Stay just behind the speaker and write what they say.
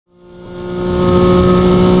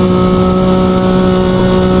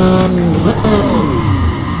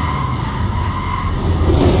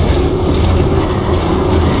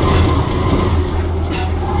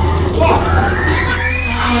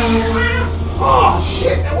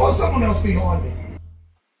was someone else behind me.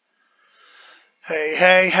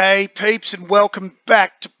 Hey, peeps, and welcome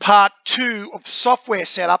back to part 2 of software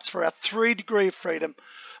setups for our 3 Degree of Freedom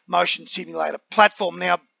motion simulator platform.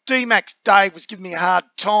 Now, D-Max Dave was giving me a hard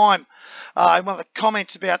time in one of the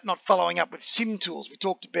comments about not following up with sim tools. We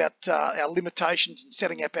talked about our limitations in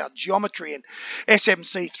setting up our geometry and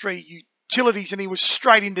SMC3 utilities, and he was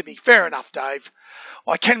straight into me. Fair enough, Dave.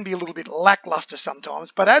 I can be a little bit lackluster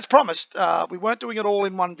sometimes, but as promised, we weren't doing it all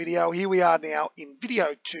in one video. Here we are now in video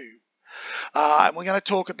 2. And we're going to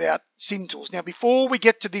talk about sim tools. Now, before we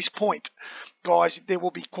get to this point, guys, there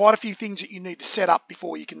will be quite a few things that you need to set up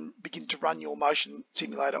before you can begin to run your motion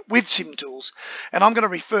simulator with sim tools. And I'm going to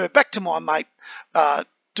refer back to my mate,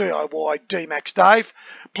 DIY D-Max Dave.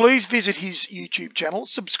 Please visit his YouTube channel.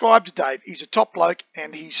 Subscribe to Dave. He's a top bloke,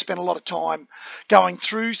 and he's spent a lot of time going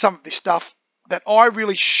through some of this stuff that I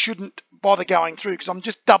really shouldn't bother going through because I'm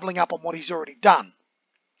just doubling up on what he's already done.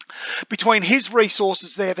 Between his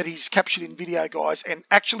resources there that he's captured in video, guys, and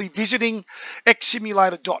actually visiting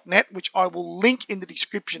xsimulator.net, which I will link in the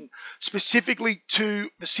description specifically to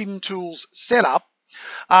the sim tools setup,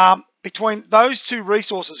 between those two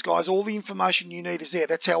resources, guys, all the information you need is there.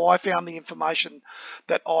 That's how I found the information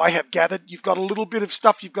that I have gathered. You've got a little bit of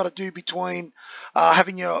stuff you've got to do between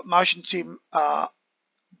having your motion sim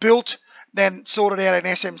built, then sorted out in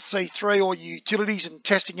SMC3 or utilities and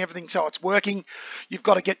testing everything so it's working. You've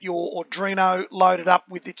got to get your Arduino loaded up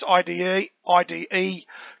with its IDE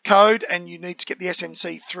code, and you need to get the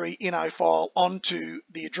SMC3 Uno file onto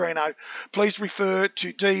the Arduino. Please refer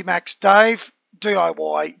to D-Max Dave,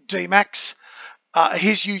 DIY D-Max,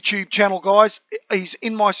 his YouTube channel, guys. He's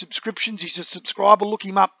in my subscriptions. He's a subscriber. Look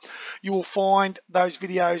him up. You will find those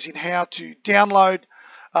videos in how to download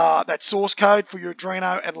that source code for your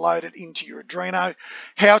Arduino and load it into your Arduino,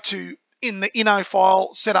 how to, in the Uno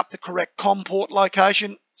file, set up the correct COM port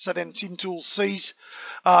location so then SimTools sees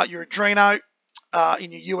your Arduino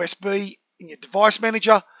in your USB, in your device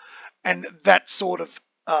manager, and that sort of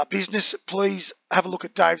business. Please have a look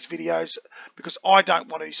at Dave's videos because I don't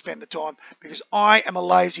want to spend the time because I am a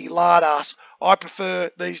lazy lard ass. I prefer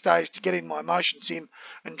these days to get in my motion sim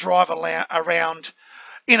and drive around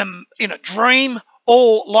in a dream,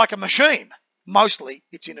 or like a machine. Mostly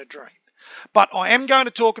it's in a dream. But I am going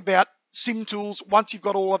to talk about sim tools once you've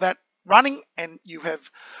got all of that running and you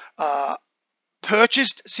have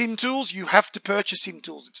purchased sim tools. You have to purchase sim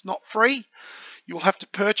tools. It's not free. You'll have to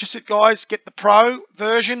purchase it, guys. Get the pro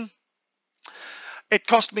version. It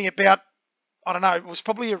cost me about, I don't know, it was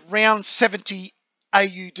probably around 70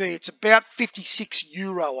 AUD. It's about 56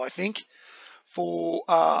 euro, I think, for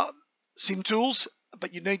sim tools.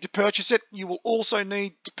 But you need to purchase it. You will also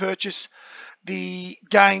need to purchase the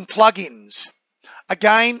game plugins.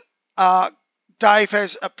 Again, Dave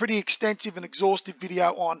has a pretty extensive and exhaustive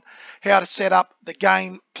video on how to set up the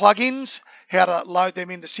game plugins, how to load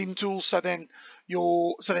them into SimTools, so then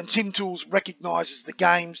SimTools recognizes the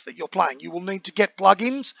games that you're playing. You will need to get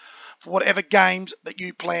plugins for whatever games that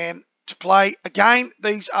you plan to play. Again,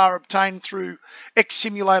 these are obtained through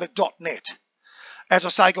xsimulator.net. As I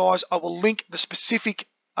say, guys, I will link the specific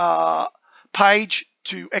page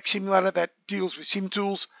to xsimulator that deals with sim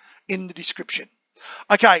tools in the description.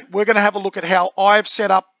 Okay, we're going to have a look at how I've set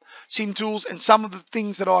up sim tools and some of the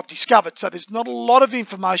things that I've discovered. So there's not a lot of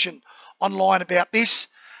information online about this,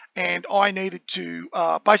 and I needed to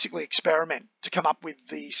basically experiment to come up with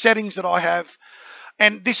the settings that I have.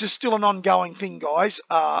 And this is still an ongoing thing, guys,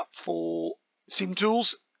 for sim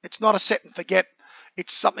tools. It's not a set and forget.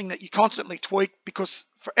 It's something that you constantly tweak because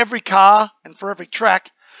for every car and for every track,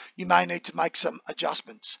 you may need to make some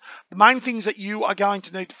adjustments. The main things that you are going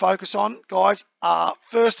to need to focus on, guys, are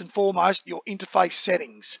first and foremost your interface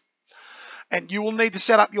settings. And you will need to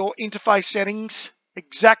set up your interface settings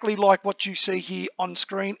exactly like what you see here on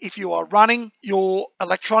screen if you are running your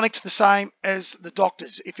electronics the same as the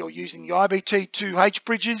doctors. If you're using the IBT-2 H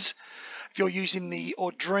bridges, if you're using the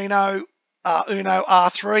Arduino Uno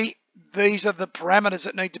R3, these are the parameters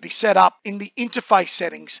that need to be set up in the interface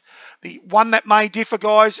settings. The one that may differ,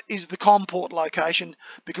 guys, is the COM port location,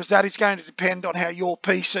 because that is going to depend on how your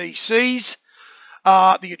PC sees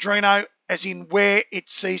the Arduino, as in where it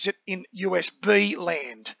sees it in USB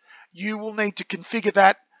land. You will need to configure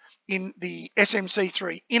that in the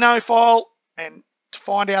SMC3 Uno file, and to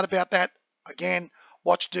find out about that, again,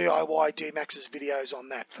 watch DIY D-Max's videos on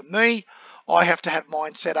that. For me, I have to have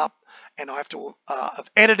mine set up, and I have to have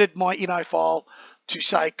edited my Uno file to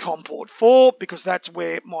say COM port 4 because that's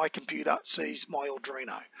where my computer sees my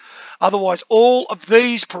Arduino. Otherwise, all of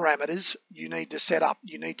these parameters you need to set up.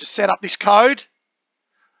 You need to set up this code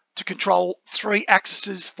to control 3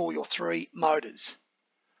 axes for your 3 motors.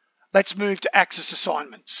 let's move to axis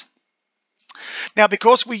assignments. Now,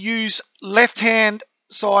 because we use left-hand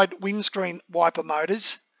side windscreen wiper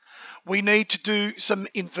motors, we need to do some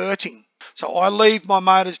inverting. So I leave my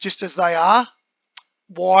motors just as they are,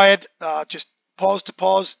 wired, just pos to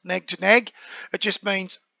pos, neg to neg. It just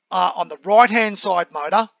means on the right-hand side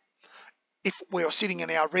motor, if we are sitting in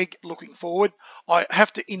our rig looking forward, I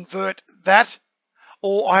have to invert that,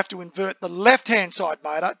 or I have to invert the left-hand side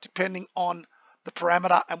motor depending on the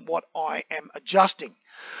parameter and what I am adjusting.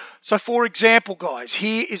 So for example, guys,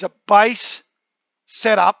 here is a base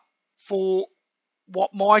setup for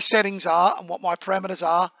what my settings are and what my parameters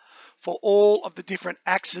are for all of the different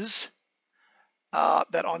axes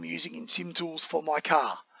that I'm using in SimTools for my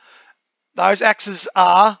car. Those axes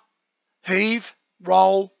are heave,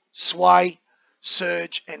 roll, sway,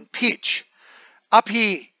 surge, and pitch. Up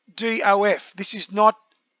here, DOF, this is not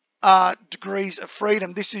degrees of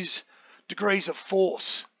freedom, this is degrees of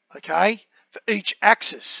force, okay, for each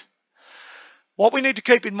axis. What we need to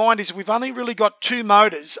keep in mind is we've only really got two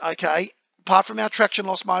motors, okay, apart from our traction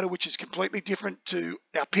loss motor, which is completely different to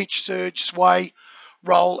our pitch, surge, sway,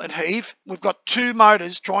 roll, and heave. We've got two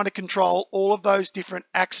motors trying to control all of those different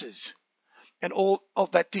axes and all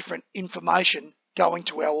of that different information going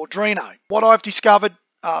to our Arduino. What I've discovered,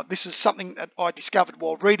 this is something that I discovered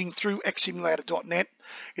while reading through xsimulator.net.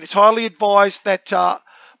 It is highly advised that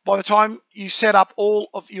by the time you set up all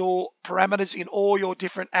of your parameters in all your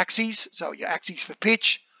different axes, so your axes for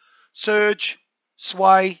pitch, surge,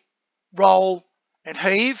 sway, roll, and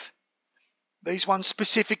heave, these ones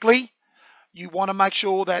specifically, you want to make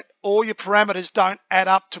sure that all your parameters don't add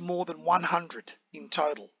up to more than 100 in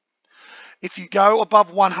total. If you go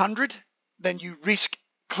above 100, then you risk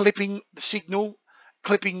clipping the signal,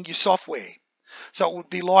 clipping your software. So it would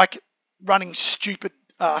be like running stupid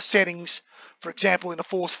settings, for example, in a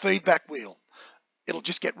force feedback wheel. It'll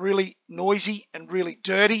just get really noisy and really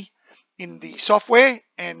dirty in the software,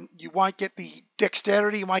 and you won't get the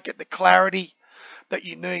dexterity, you won't get the clarity that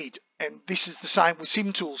you need. And this is the same with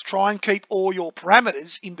SimTools. Try and keep all your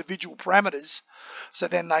parameters, individual parameters, so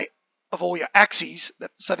then they, of all your axes,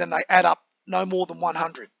 so then they add up no more than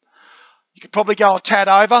 100. You could probably go a tad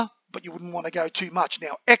over, but you wouldn't want to go too much.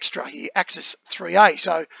 Now, extra here, axis 3A.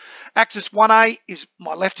 So axis 1A is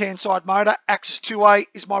my left-hand side motor. Axis 2A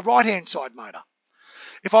is my right-hand side motor.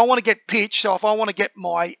 If I want to get pitch, so if I want to get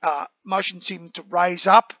my motion sim to raise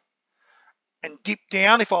up and dip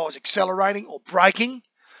down if I was accelerating or braking,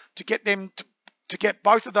 to get them to get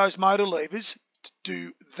both of those motor levers to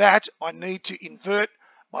do that, I need to invert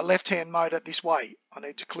my left-hand motor this way. I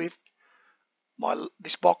need to click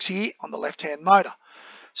this box here on the left-hand motor.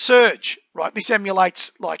 Surge, right, this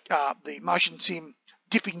emulates like the motion sim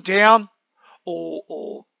dipping down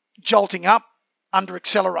or jolting up under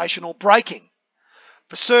acceleration or braking.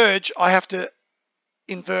 For surge, I have to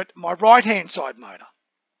invert my right-hand side motor.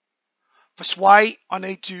 For sway, I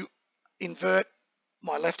need to invert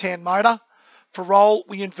my left-hand motor. For roll,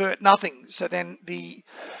 we invert nothing. So then the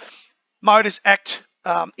motors act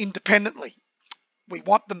independently. We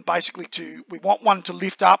want them basically we want one to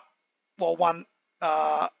lift up while one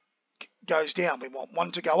goes down. We want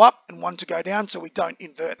one to go up and one to go down, so we don't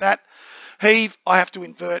invert that. Heave, I have to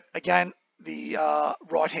invert, again, the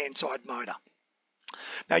right-hand side motor.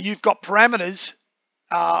 Now, you've got parameters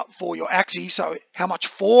for your axes, so how much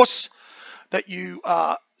force that you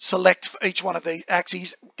select for each one of these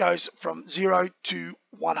axes goes from 0 to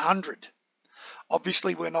 100.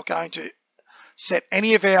 Obviously, we're not going to set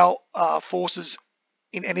any of our forces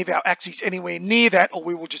in any of our axes anywhere near that, or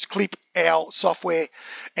we will just clip our software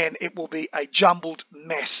and it will be a jumbled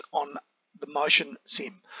mess on the motion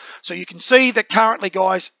sim. So you can see that currently,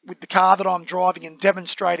 guys, with the car that I'm driving and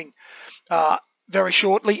demonstrating very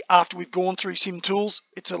shortly after we've gone through SimTools,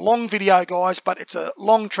 it's a long video, guys, but it's a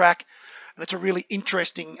long track and it's a really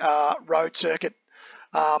interesting road circuit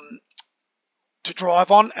to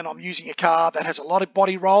drive on, and I'm using a car that has a lot of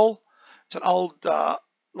body roll. It's an old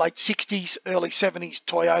late 60s, early 70s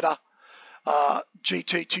Toyota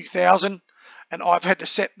GT2000, and I've had to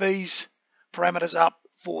set these parameters up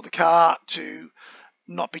for the car to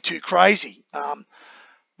not be too crazy.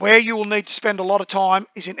 Where you will need to spend a lot of time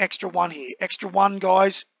is in extra one here. Extra one,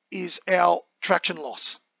 guys, is our traction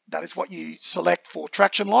loss. That is what you select for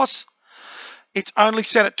traction loss. It's only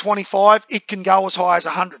set at 25. It can go as high as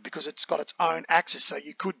 100 because it's got its own axis. So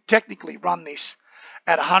you could technically run this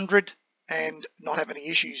at 100 and not have any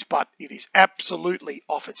issues, but it is absolutely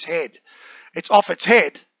off its head. It's off its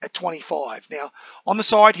head at 25. Now, on the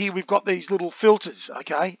side here, we've got these little filters,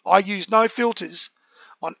 okay? I use no filters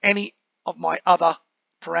on any of my other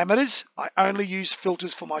parameters. I only use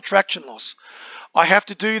filters for my traction loss. I have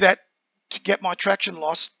to do that to get my traction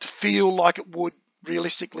loss to feel like it would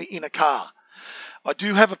realistically in a car. I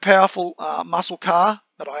do have a powerful muscle car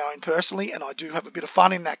that I own personally, and I do have a bit of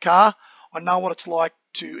fun in that car. I know what it's like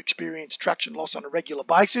to experience traction loss on a regular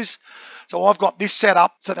basis. So I've got this set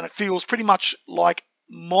up so that it feels pretty much like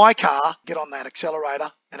my car. Get on that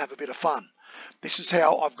accelerator and have a bit of fun. This is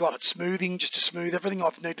how I've got it smoothing, just to smooth everything.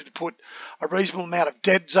 I've needed to put a reasonable amount of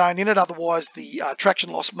dead zone in it, otherwise the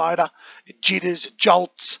traction loss motor, it jitters, it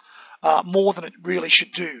jolts more than it really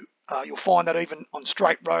should do. You'll find that even on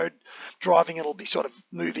straight road driving, it'll be sort of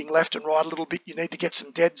moving left and right a little bit. You need to get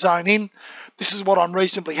some dead zone in. This is what I'm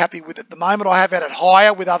reasonably happy with at the moment. I have had it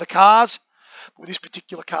higher with other cars. With this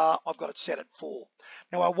particular car, I've got it set at 4.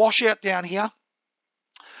 Now our washout down here,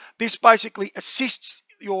 this basically assists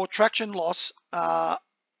your traction loss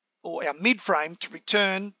or our mid frame to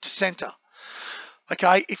return to center.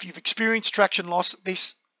 Okay, if you've experienced traction loss,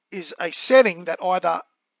 this is a setting that either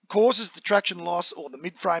causes the traction loss or the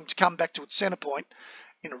mid frame to come back to its center point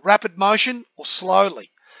in a rapid motion or slowly.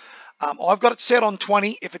 I've got it set on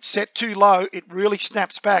 20. If it's set too low, it really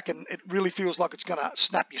snaps back and it really feels like it's going to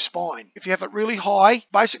snap your spine. If you have it really high,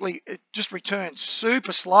 basically it just returns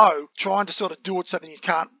super slow, trying to sort of do it so that you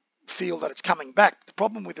can't feel that it's coming back. The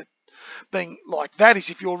problem with it being like that is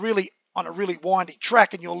if you're really on a really windy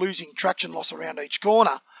track and you're losing traction loss around each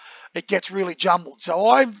corner, it gets really jumbled. So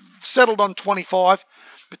I've settled on 25,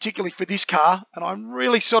 particularly for this car, and I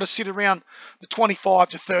really sort of sit around the 25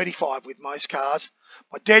 to 35 with most cars.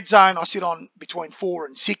 My dead zone I sit on between 4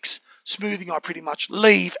 and 6. Smoothing I pretty much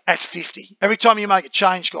leave at 50. Every time you make a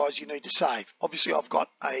change, guys, you need to save. Obviously I've got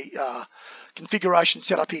a configuration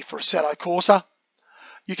set up here for Assetto Corsa.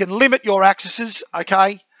 You can limit your accesses,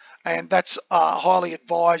 okay, and that's highly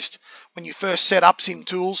advised when you first set up sim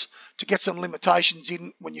tools to get some limitations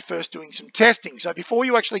in when you're first doing some testing. So before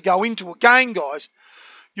you actually go into a game, guys,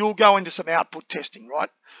 you'll go into some output testing, right,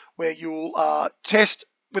 where you'll test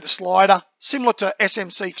with a slider similar to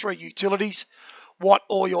SMC3 utilities what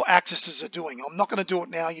all your accesses are doing. I'm not going to do it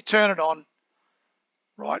now. You turn it on,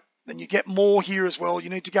 right, then you get more here as well.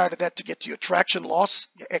 You need to go to that to get to your traction loss,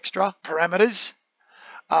 your extra parameters.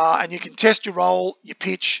 And you can test your roll, your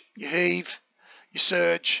pitch, your heave, your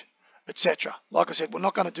surge, etc. Like I said, we're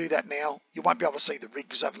not going to do that now. You won't be able to see the rig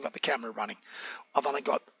because I haven't got the camera running. I've only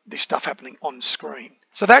got this stuff happening on screen.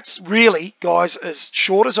 So that's really, guys, as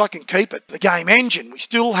short as I can keep it. The game engine, we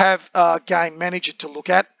still have Game Manager to look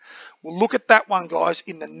at. We'll look at that one, guys,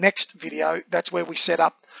 in the next video. That's where we set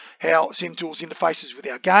up how SimTools interfaces with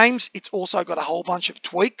our games. It's also got a whole bunch of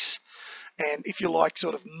tweaks, and if you like,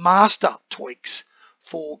 sort of master tweaks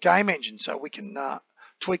for Game Engine, so we can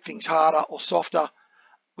tweak things harder or softer.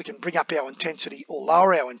 We can bring up our intensity or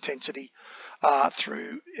lower our intensity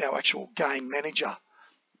through our actual Game Manager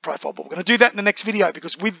profile. But we're going to do that in the next video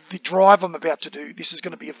because with the drive I'm about to do, this is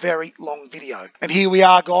going to be a very long video. And here we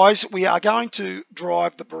are, guys. We are going to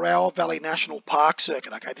drive the Barrow Valley National Park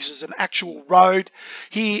circuit. Okay, this is an actual road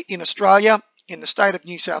here in Australia, in the state of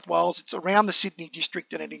New South Wales. It's around the Sydney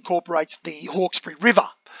district and it incorporates the Hawkesbury River.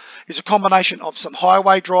 It's a combination of some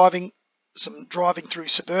highway driving, some driving through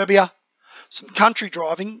suburbia, some country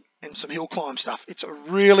driving, and some hill climb stuff. It's a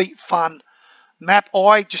really fun map.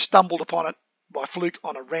 I just stumbled upon it by fluke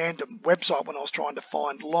on a random website when I was trying to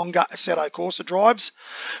find longer Assetto Corsa drives.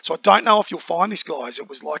 So I don't know if you'll find this, guys. It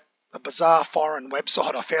was like a bizarre foreign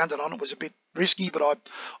website I found it on. It was a bit risky, but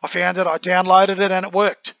I found it, I downloaded it, and it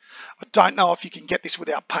worked. I don't know if you can get this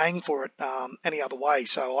without paying for it any other way,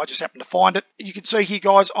 so I just happened to find it. You can see here,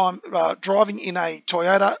 guys, I'm driving in a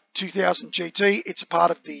Toyota 2000 GT. It's a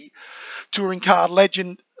part of the Touring Car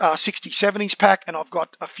Legend 60/70s pack, and I've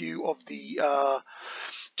got a few of the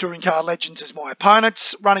Touring Car Legends as my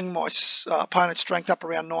opponents, running my opponent strength up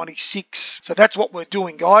around 96. So that's what we're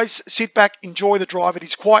doing, guys. Sit back, enjoy the drive. It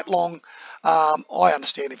is quite long. I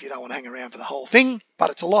understand if you don't want to hang around for the whole thing, but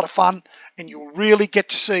it's a lot of fun and you'll really get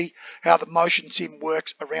to see how the motion sim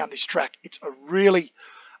works around this track. It's a really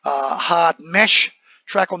hard mesh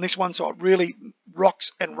track on this one, so it really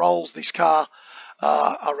rocks and rolls this car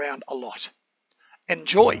around a lot.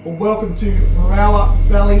 Enjoy. Well, welcome to Barrow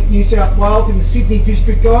Valley, New South Wales in the Sydney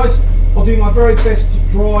district, guys. I'll do my very best to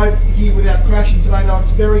drive here without crashing today, though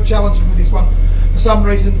it's very challenging with this one. For some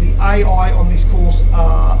reason, the AI on this course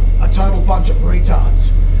are a total bunch of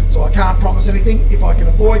retards. So I can't promise anything. If I can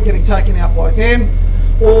avoid getting taken out by them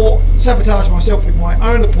or sabotage myself with my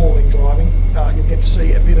own appalling driving, you'll get to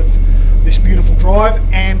see a bit of this beautiful drive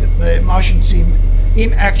and the motion sim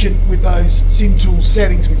in action with those SimTools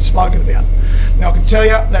settings we've spoken about. Now I can tell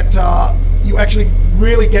you that you actually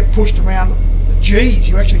really get pushed around the G's.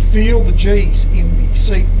 You actually feel the G's in the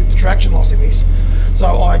seat with the traction loss in this.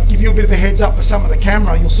 So I give you a bit of a heads up for some of the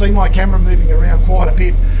camera. You'll see my camera moving around quite a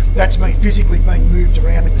bit. That's me physically being moved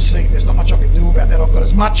around in the seat. There's not much I can do about that. I've got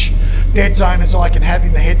as much dead zone as I can have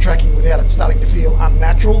in the head tracking without it starting to feel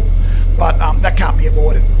unnatural. But that can't be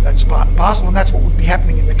avoided. That's part and parcel, and that's what would be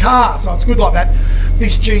happening in the car. So it's good like that.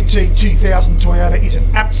 This GT2000 Toyota is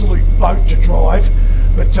an absolute boat to drive.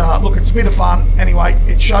 But look, it's a bit of fun. Anyway,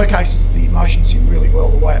 it showcases the motion sim really well,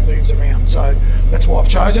 the way it moves around. So that's why I've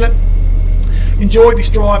chosen it. Enjoy this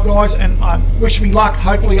drive, guys, and wish me luck.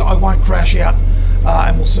 Hopefully I won't crash out,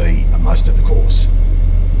 and we'll see most of the course.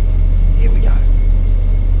 Here we go.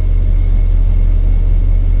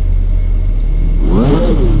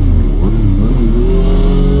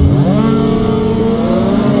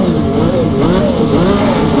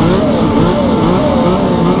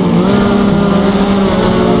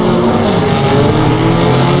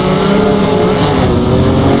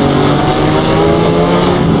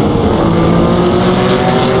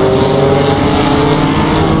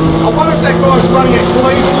 Running at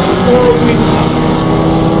Cleveland or a Windsor.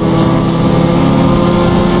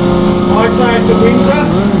 I'd say it's a Windsor,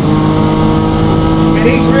 and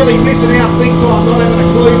he's really missing out big time not having a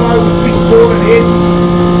Clevo with big corded heads.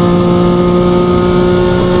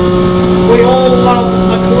 We all love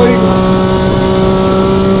a Cleveland.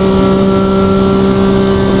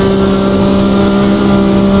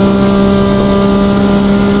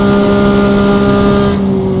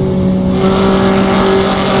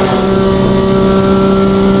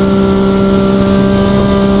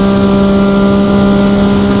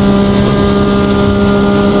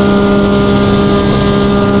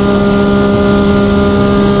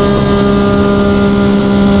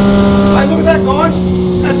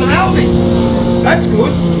 That's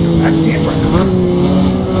good. That's different.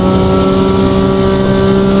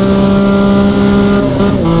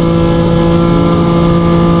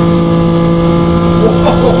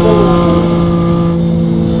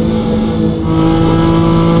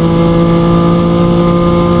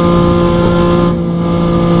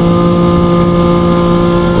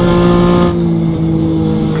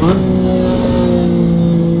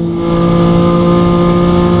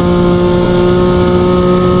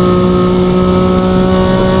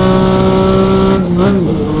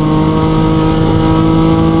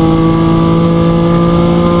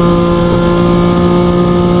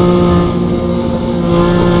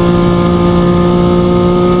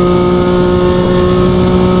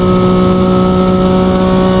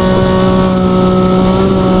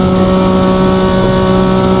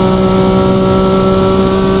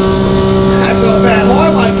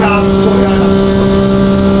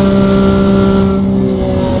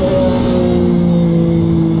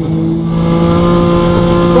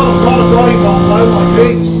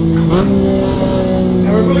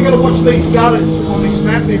 These gutters on this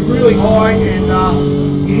map, they're really high, and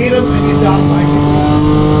you hit them and you're done basically.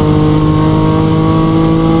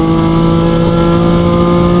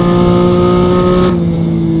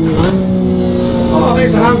 Oh,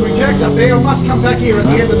 there's a Hungry Jack's up there. I must come back here at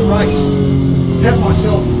the end of the race, have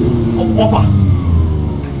myself a whopper.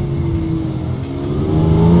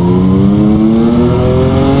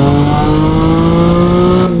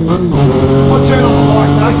 I'll turn on the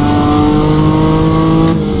lights, eh?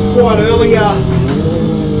 Quite early. I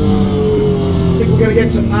think we're going to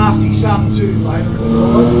get some nasty sun too later in the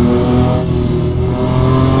drive.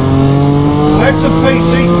 I had some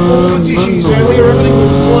PC performance issues earlier. Everything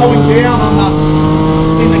was slowing down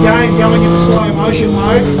in the game, going into slow motion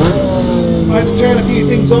mode. I had to turn a few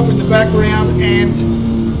things off in the background and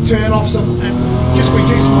turn off some and just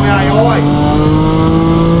reduce my AI.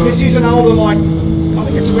 This is an older, like, I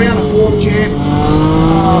think it's around a 4th gen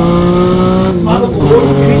motherboard.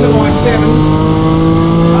 It is an i7.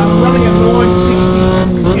 I'm running a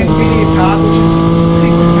 960 NVIDIA card, which is a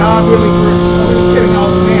pretty good card really for its, I mean, it's getting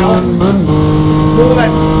old now. It's more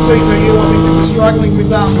that CPU I think that we're struggling with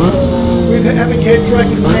having head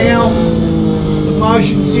tracking now, the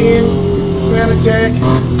motion sim, the Fanatec,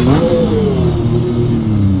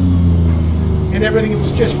 and everything. It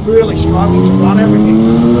was just really struggling to run everything.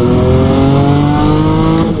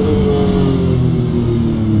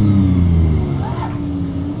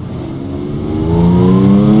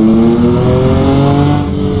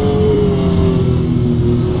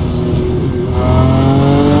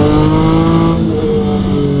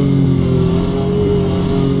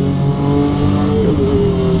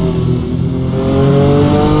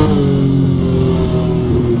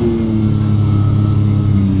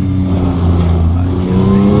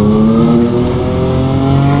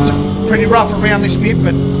 Rough around this bit,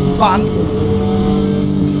 but fun.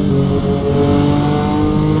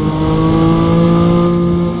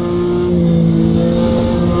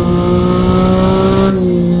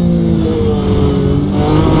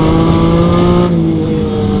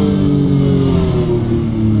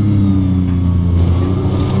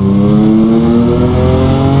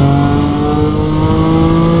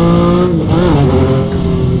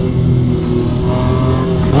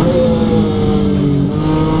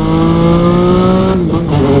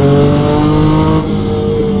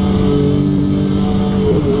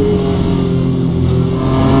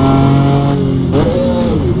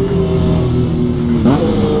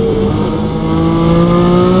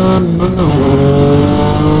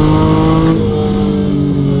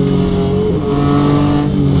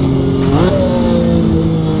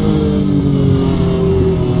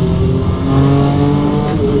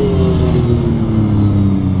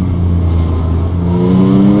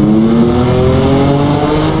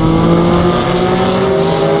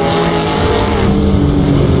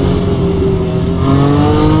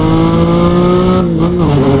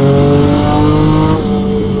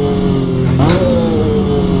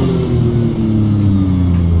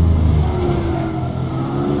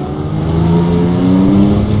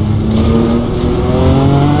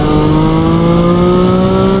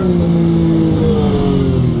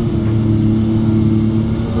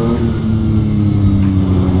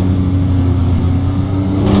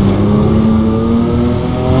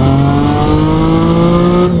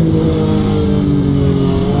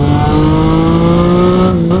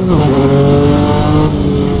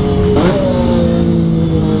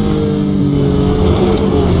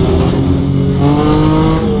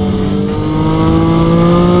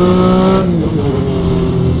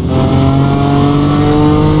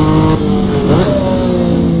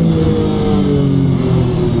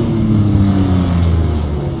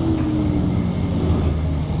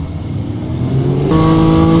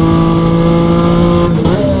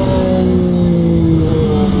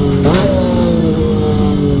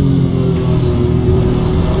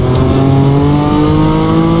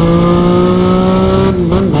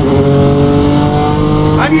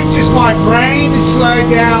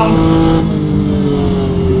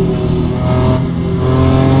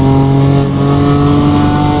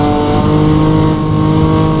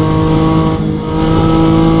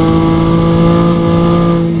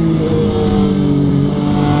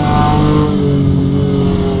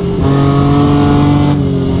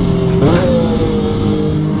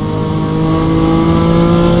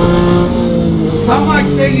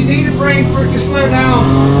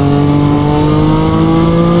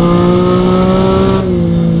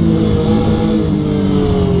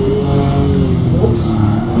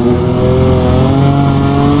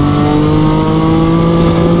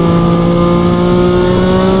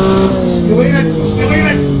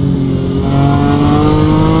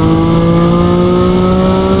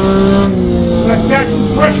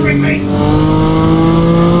 kidding me?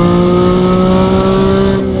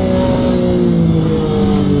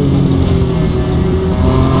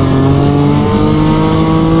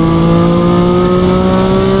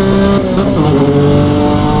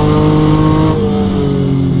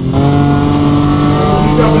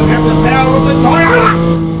 He doesn't have the power of the Toyota!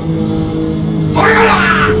 Toyota!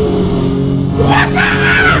 What's that?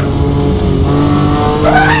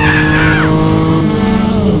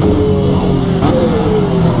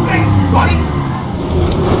 Thanks, buddy!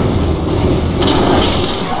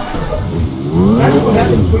 That's what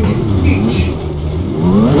happens when you fish.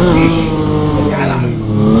 Fish potato.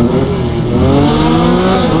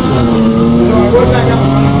 Anyway, we're back up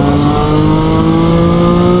and running, guys.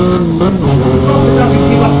 The doctor doesn't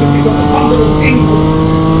give up just because of one little dingle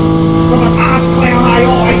from an ass clown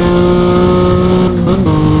AI.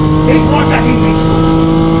 He's right back in this.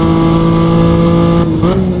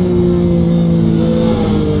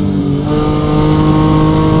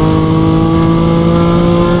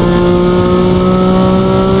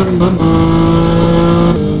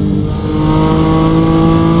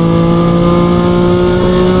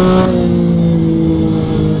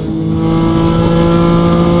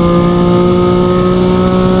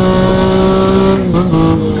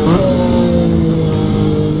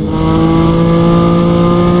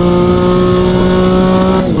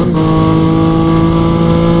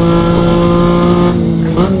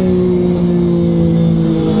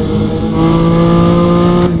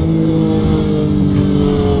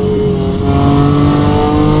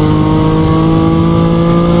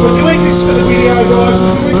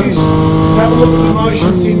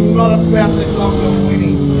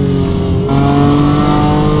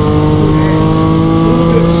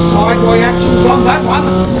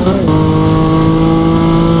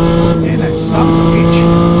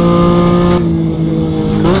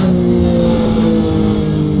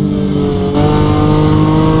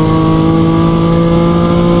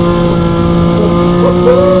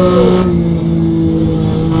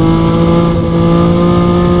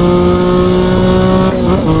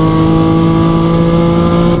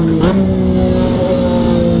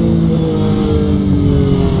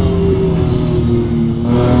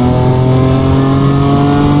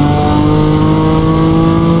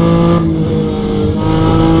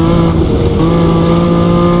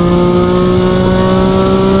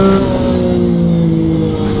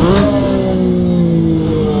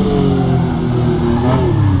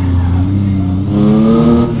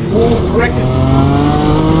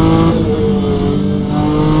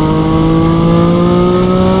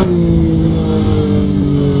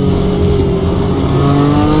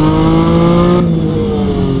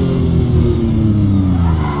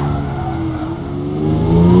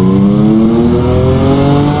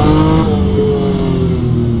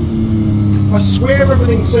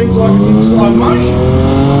 Seems like it's in slow motion.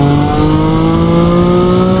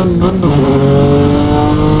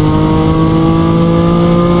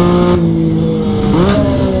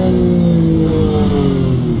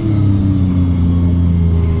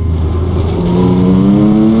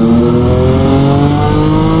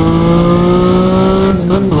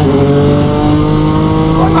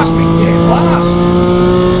 I must be dead last.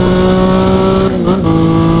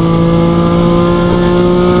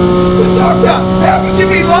 The doctor, how could you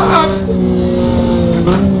be last?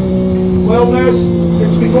 Well, nurse,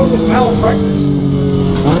 it's because of malpractice.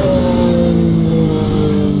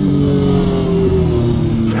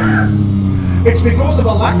 It's because of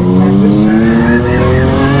a lack of practice.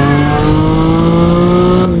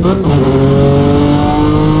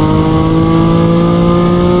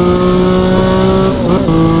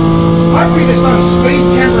 Hopefully there's no speed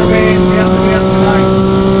camera vans out and about today.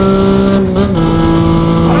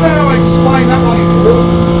 I don't know how to explain that one in court.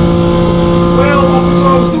 Well, officer, I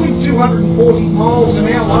was doing 240 miles an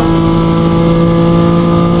hour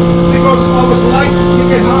because I was late to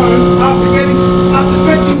get home after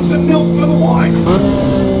fetching some milk for the wife.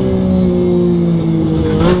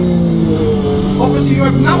 Officer, you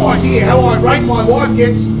have no idea how irate my wife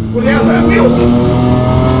gets without her milk.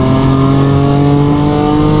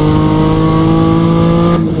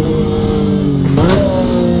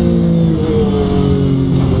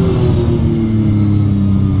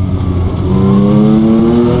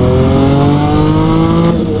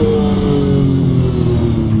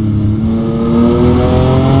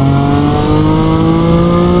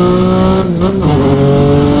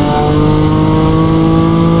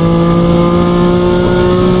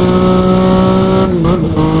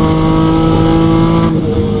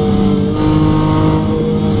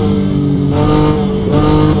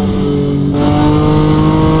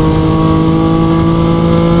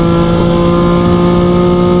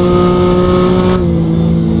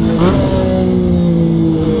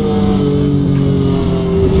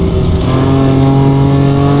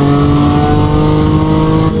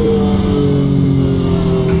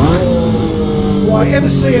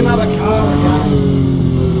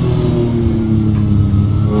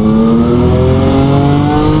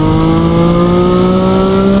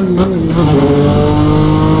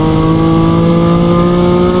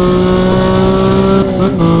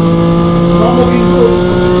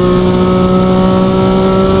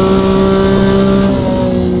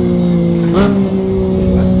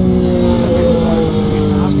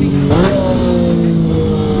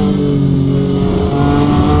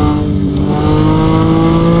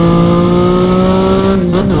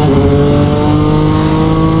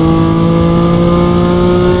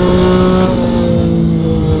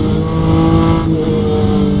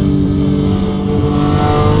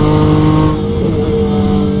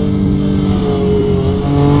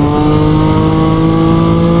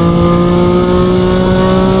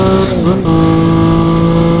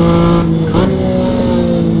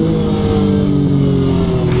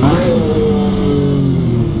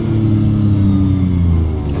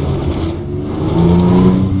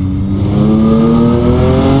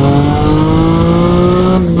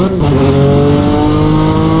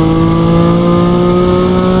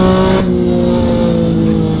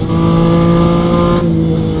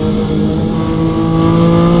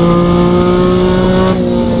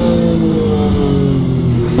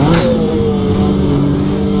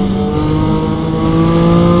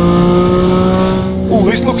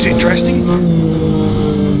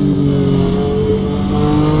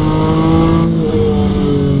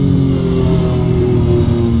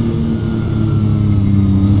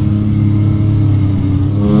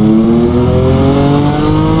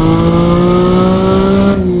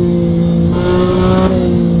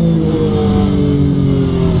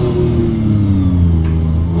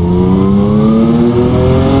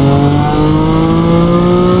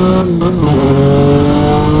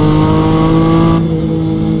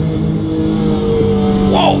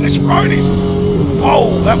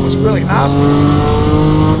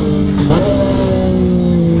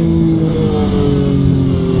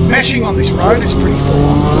 dashing on this road is pretty full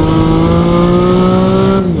on.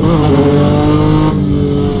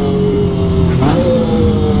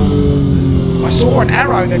 I saw an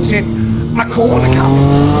arrow that said a corner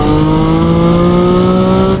coming.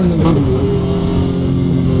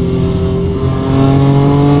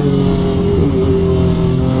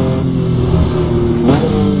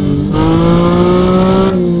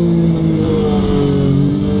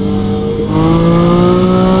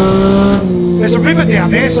 There's a river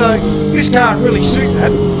down there, so this car would really suit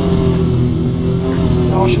that.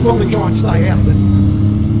 I should probably try and stay out of it.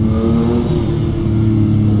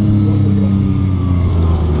 What have we got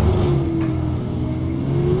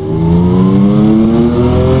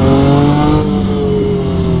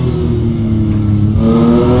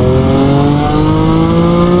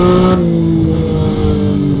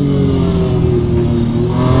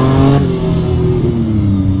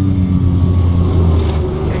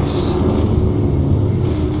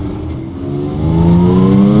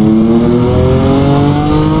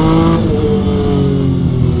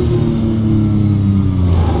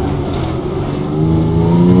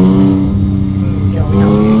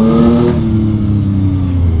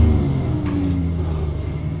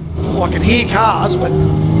cars, but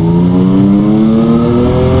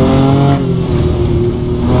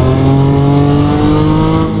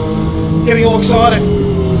getting all excited.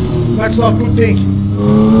 That's not a good thing.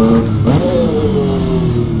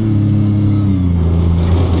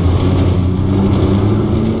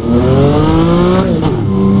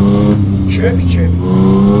 Chirpy, chirpy.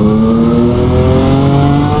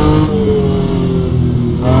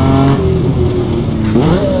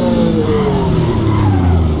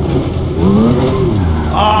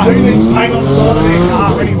 Who needs paint on the side of their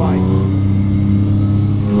car anyway?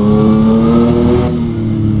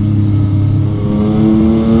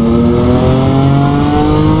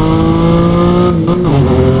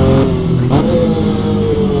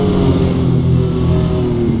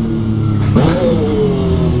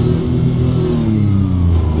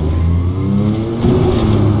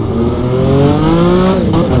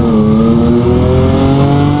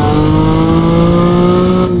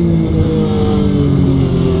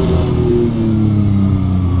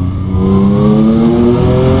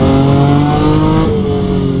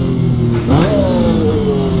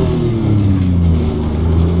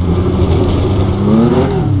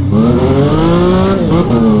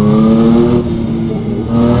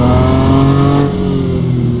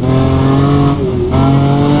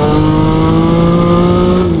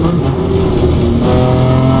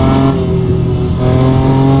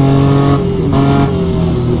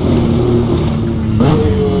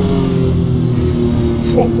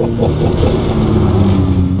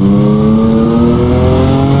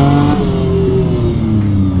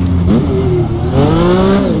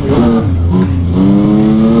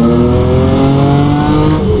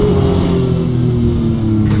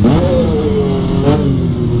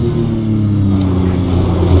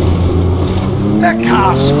 That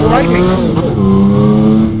car's scraping.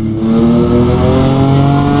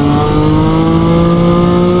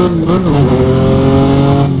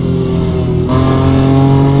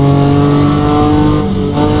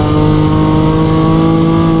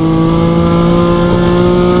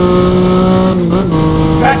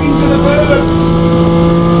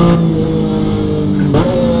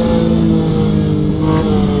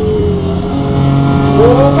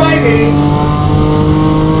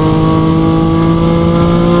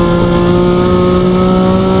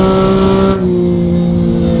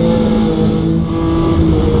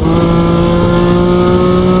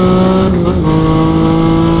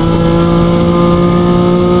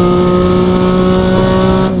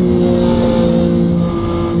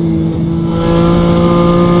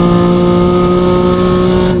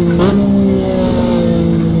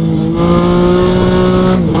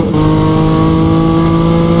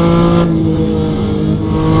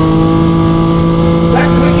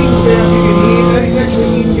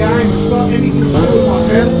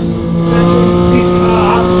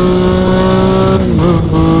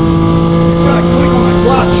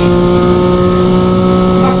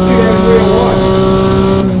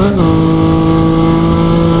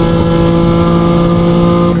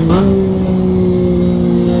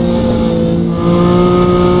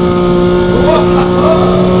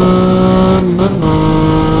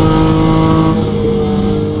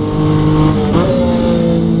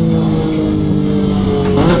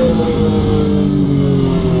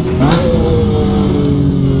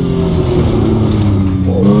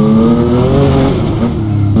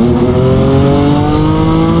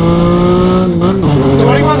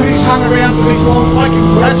 I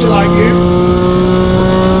congratulate you.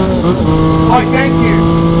 I thank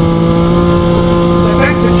you.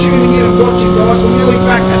 enjoyed watching, guys. We're nearly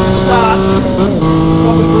back at the start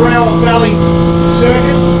of the Brower Valley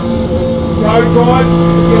circuit, road drive,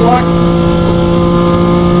 if you like.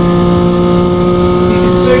 You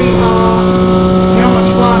can see how much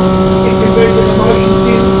fun it can be with the motion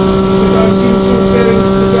sim, with those sim tool settings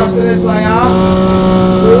adjusted as they are.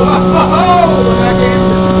 Whoa, the back end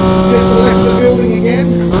just left the building again.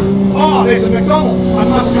 Oh, there's a McDonald's. I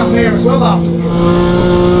must come there as well after the drive.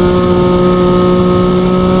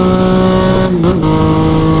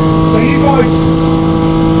 So you guys,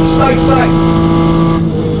 you stay safe,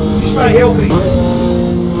 you stay healthy.